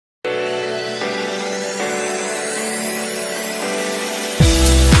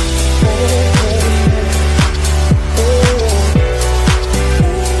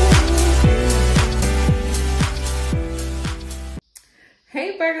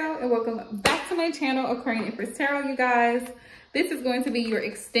Virgo, and welcome back to my channel, Aquarian Empress Tarot, you guys. This is going to be your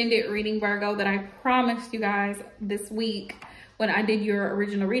extended reading, Virgo, that I promised you guys this week when I did your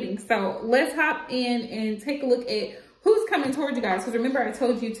original reading. So let's hop in and take a look at who's coming towards you guys. Because remember, I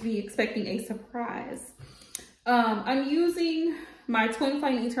told you to be expecting a surprise. I'm using my Twin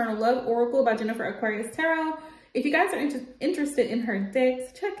Flame Eternal Love Oracle by Jennifer Aquarius Tarot. If you guys are interested in her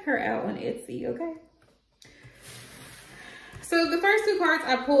decks, check her out on Etsy, okay? So the first two cards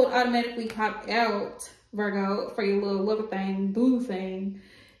I pulled automatically popped out, Virgo, for your little love thing, boo thing,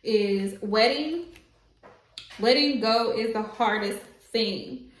 is wedding. Letting go is the hardest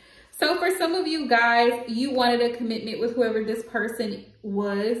thing. So for some of you guys, you wanted a commitment with whoever this person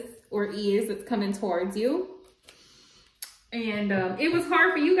was or is that's coming towards you. And it was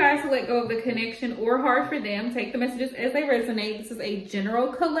hard for you guys to let go of the connection, or hard for them. Take the messages as they resonate. This is a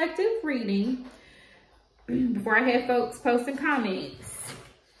general collective reading. Before I have folks posting comments.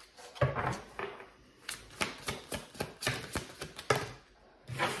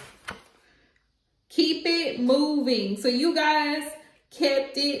 Keep it moving. So you guys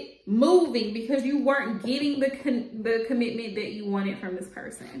kept it moving because you weren't getting the commitment that you wanted from this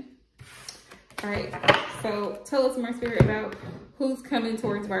person. All right, so tell us more, Spirit, about who's coming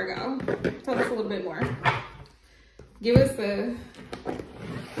towards Virgo. Tell us a little bit more. Give us a,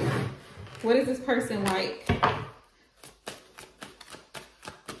 what is this person like?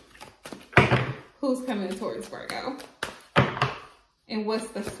 Who's coming towards Virgo? And what's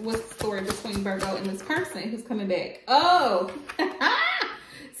the story between Virgo and this person who's coming back? Oh,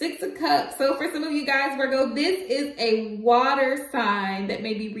 Six of Cups. So for some of you guys, Virgo, this is a water sign that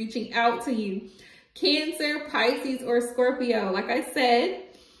may be reaching out to you. Cancer, Pisces, or Scorpio. Like I said,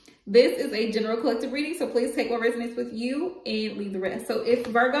 this is a general collective reading, so please take what resonates with you and leave the rest. So if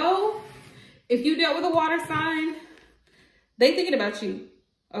Virgo, if you dealt with a water sign, they thinking about you,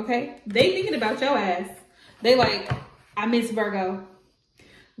 okay? They thinking about your ass. They like, I miss Virgo.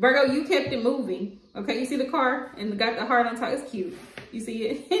 Virgo, you kept it moving, okay? You see the car and got the heart on top. It's cute. You see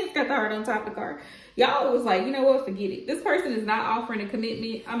it? It's got the heart on top of the car. Y'all was like, you know what? Forget it. This person is not offering a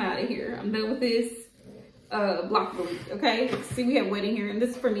commitment. I'm out of here. I'm done with this. Block the week, okay? See, we have wedding here, and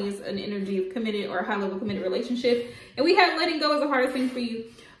this for me is an energy of committed or high-level committed relationship. And we have letting go is the hardest thing for you.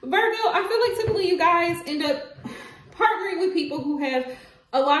 Virgo, I feel like typically you guys end up partnering with people who have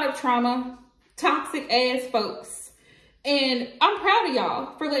a lot of trauma, toxic ass folks. And I'm proud of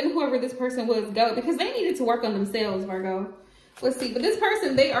y'all for letting whoever this person was go, because they needed to work on themselves, Virgo. Let's see. But this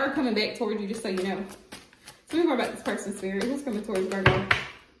person, they are coming back towards you, just so you know. Tell me more about this person, Spirit. Who's coming towards Virgo?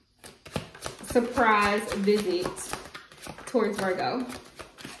 Surprise visit towards Virgo.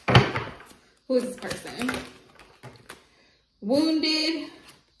 Who is this person? Wounded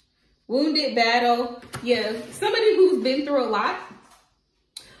battle. Yeah, somebody who's been through a lot.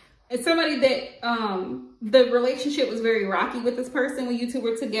 It's somebody that the relationship was very rocky with this person when you two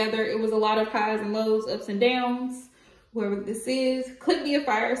were together. It was a lot of highs and lows, ups and downs. Whoever this is could be a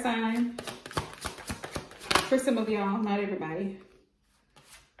fire sign. For some of y'all, not everybody.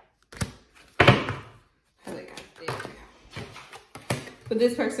 How they got there. But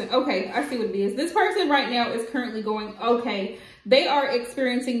this person, okay, I see what it is. This person right now is currently going, okay, they are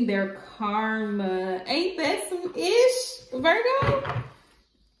experiencing their karma. Ain't that some ish, Virgo?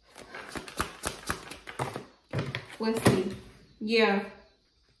 Let's see. Yeah.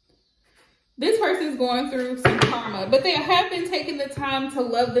 This person's going through some karma, but they have been taking the time to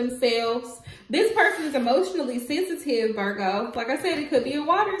love themselves. This person is emotionally sensitive, Virgo. Like I said, it could be a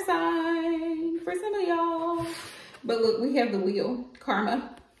water sign for some of y'all. But look, we have the wheel,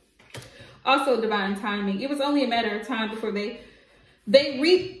 karma. Also divine timing. It was only a matter of time before they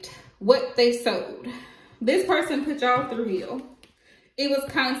reaped what they sowed. This person put y'all through hell. It was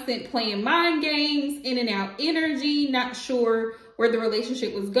constant playing mind games, in and out energy, not sure where the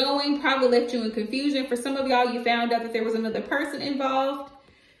relationship was going, probably left you in confusion. For some of y'all, you found out that there was another person involved.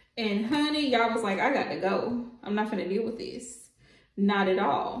 And honey, y'all was like, I got to go. I'm not going to deal with this. Not at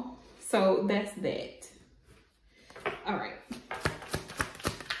all. So that's that. All right.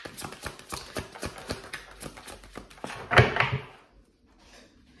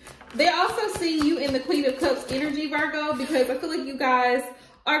 They also see you in the Queen of Cups energy, Virgo, because I feel like you guys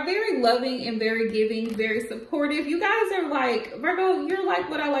are very loving and very giving, very supportive. You guys are like, Virgo, you're like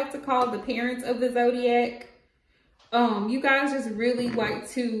what I like to call the parents of the zodiac. You guys just really like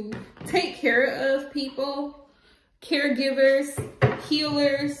to take care of people, caregivers,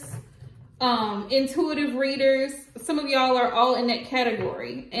 healers, intuitive readers. Some of y'all are all in that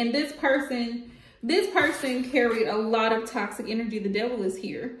category. And this person carried a lot of toxic energy. The devil is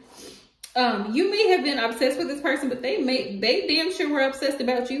here. You may have been obsessed with this person, but they damn sure were obsessed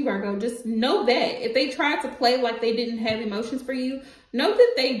about you, Virgo. Just know that. If they tried to play like they didn't have emotions for you, know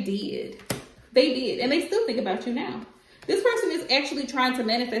that they did. They did. And they still think about you now. This person is actually trying to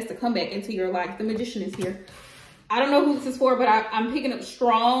manifest a comeback into your life. The Magician is here. I don't know who this is for, but I'm picking up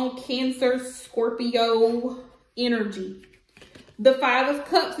strong Cancer, Scorpio energy. The Five of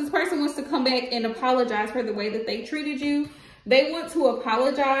Cups. This person wants to come back and apologize for the way that they treated you. They want to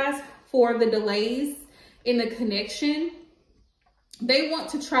apologize for the delays in the connection. They want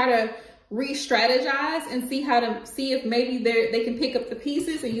to try to re-strategize and see if maybe they can pick up the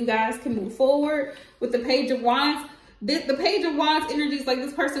pieces and you guys can move forward. With the Page of Wands, the Page of Wands energy is like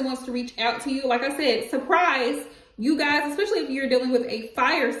this person wants to reach out to you. Like I said, surprise you guys, especially if you're dealing with a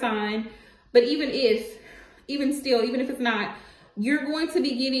fire sign. But even if it's not, you're going to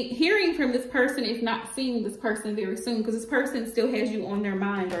be hearing from this person, if not seeing this person very soon, because this person still has you on their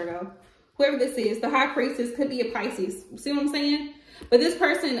mind, Virgo. Whoever this is, the High Priestess could be a Pisces. See what I'm saying? But this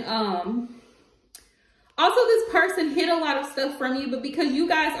person, also this person hid a lot of stuff from you, but because you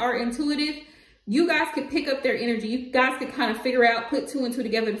guys are intuitive, you guys could pick up their energy. You guys could kind of figure out, put two and two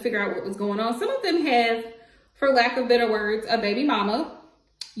together to figure out what was going on. Some of them have, for lack of better words, a baby mama.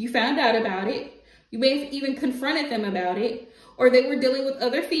 You found out about it. You may have even confronted them about it. Or they were dealing with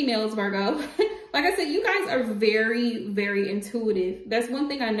other females, Virgo. Like I said, you guys are very, very intuitive. That's one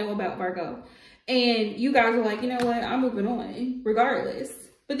thing I know about Virgo. And you guys are like, you know what? I'm moving on regardless.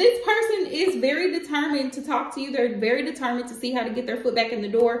 But this person is very determined to talk to you. They're very determined to see how to get their foot back in the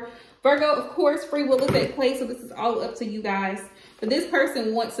door. Virgo, of course, free will is at play. So this is all up to you guys. But this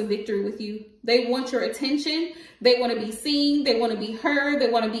person wants a victory with you. They want your attention. They want to be seen. They want to be heard.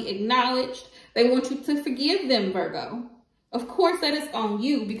 They want to be acknowledged. They want you to forgive them, Virgo. Of course, that is on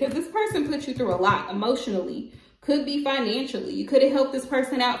you because this person put you through a lot emotionally. Could be financially. You could have helped this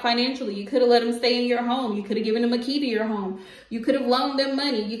person out financially. You could have let them stay in your home. You could have given them a key to your home. You could have loaned them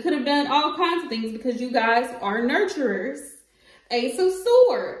money. You could have done all kinds of things because you guys are nurturers. Ace of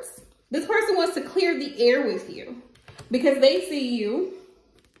Swords. This person wants to clear the air with you because they see you.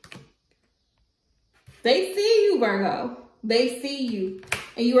 They see you, Virgo. They see you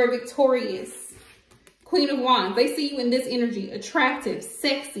and you are victorious. Queen of Wands, they see you in this energy, attractive,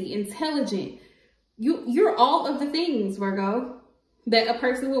 sexy, intelligent. You're all of the things, Virgo, that a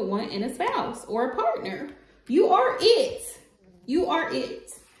person would want in a spouse or a partner. You are it. You are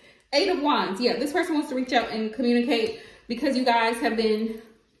it. Eight of Wands. Yeah, this person wants to reach out and communicate because you guys have been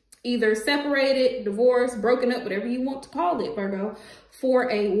either separated, divorced, broken up, whatever you want to call it, Virgo,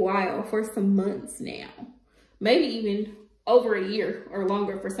 for a while, for some months now. Maybe even over a year or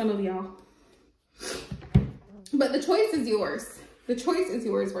longer for some of y'all. But the choice is yours. The choice is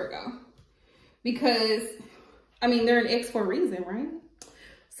yours, Virgo. Because, I mean, they're an ex for a reason, right?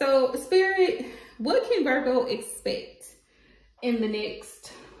 So, Spirit, what can Virgo expect in the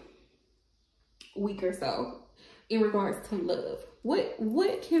next week or so in regards to love?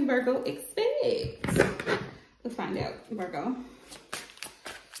 What can Virgo expect? Let's find out, Virgo.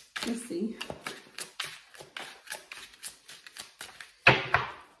 Let's see.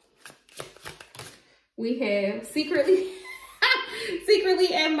 We have secretly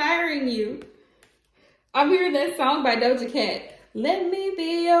admiring you. I'm hearing that song by Doja Cat. Let me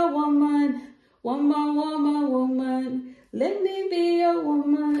be your woman, woman, woman, woman. Let me be your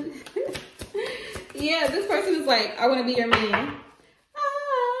woman. Yeah, this person is like, I want to be your man. I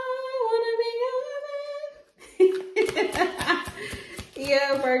want to be your man.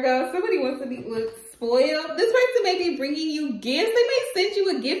 Yeah, Virgo. Somebody wants to look spoiled. This person may be bringing you gifts. They may send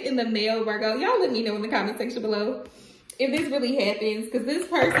you a gift in the mail, Virgo. Y'all let me know in the comment section below if this really happens. Because this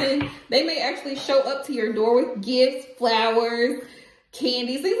person, they may actually show up to your door with gifts, flowers,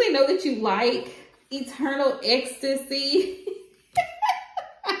 candies, things they know that you like. Eternal ecstasy.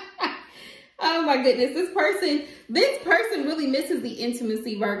 Oh my goodness. This person really misses the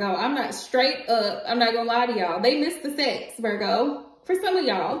intimacy, Virgo. I'm not straight up. I'm not gonna lie to y'all. They miss the sex, Virgo. For some of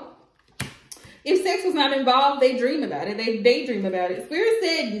y'all. If sex was not involved, they dream about it. They daydream about it. Spirit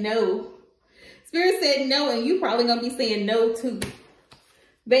said no. Spirit said no, and you probably gonna be saying no too.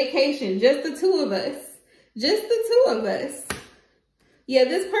 Vacation, just the two of us. Just the two of us. Yeah,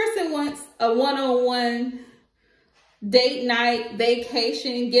 this person wants a one-on-one date night,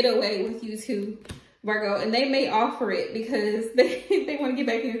 vacation, getaway with you too, Virgo. And they may offer it because they want to get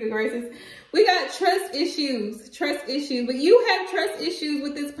back in your good graces. We got trust issues. But you have trust issues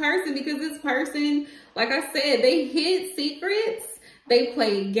with this person because this person, like I said, they hid secrets. They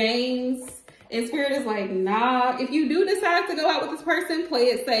played games. And Spirit is like, nah. If you do decide to go out with this person, play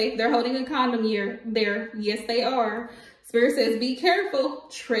it safe. They're holding a condom there. Yes, they are. Spirit says, be careful,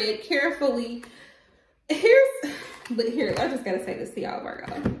 tread carefully. Here, I just gotta say this to y'all,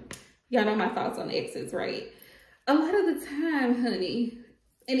 Virgo. Y'all know my thoughts on exes, right? A lot of the time, honey,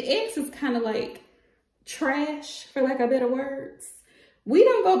 an ex is kind of like trash, for lack of better words. We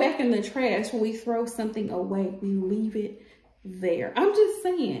don't go back in the trash when we throw something away. We leave it there. I'm just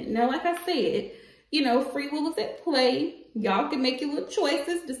saying. Now, like I said, you know, free will is at play. Y'all can make your little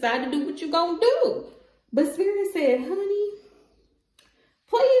choices, decide to do what you're gonna do. But Spirit said, honey,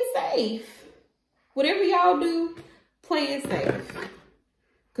 play it safe. Whatever y'all do, play it safe.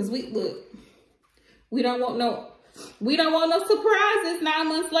 Cause we don't want no surprises 9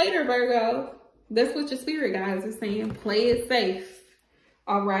 months later, Virgo. That's what your spirit guides are saying. Play it safe.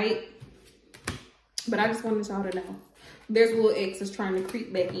 All right. But I just wanted y'all to know there's little exes trying to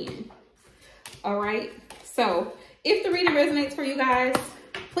creep back in. All right. So if the reading resonates for you guys,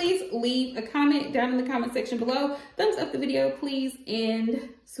 please leave a comment down in the comment section below. Thumbs up the video, please, and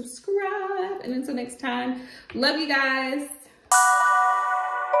subscribe. And until next time, love you guys.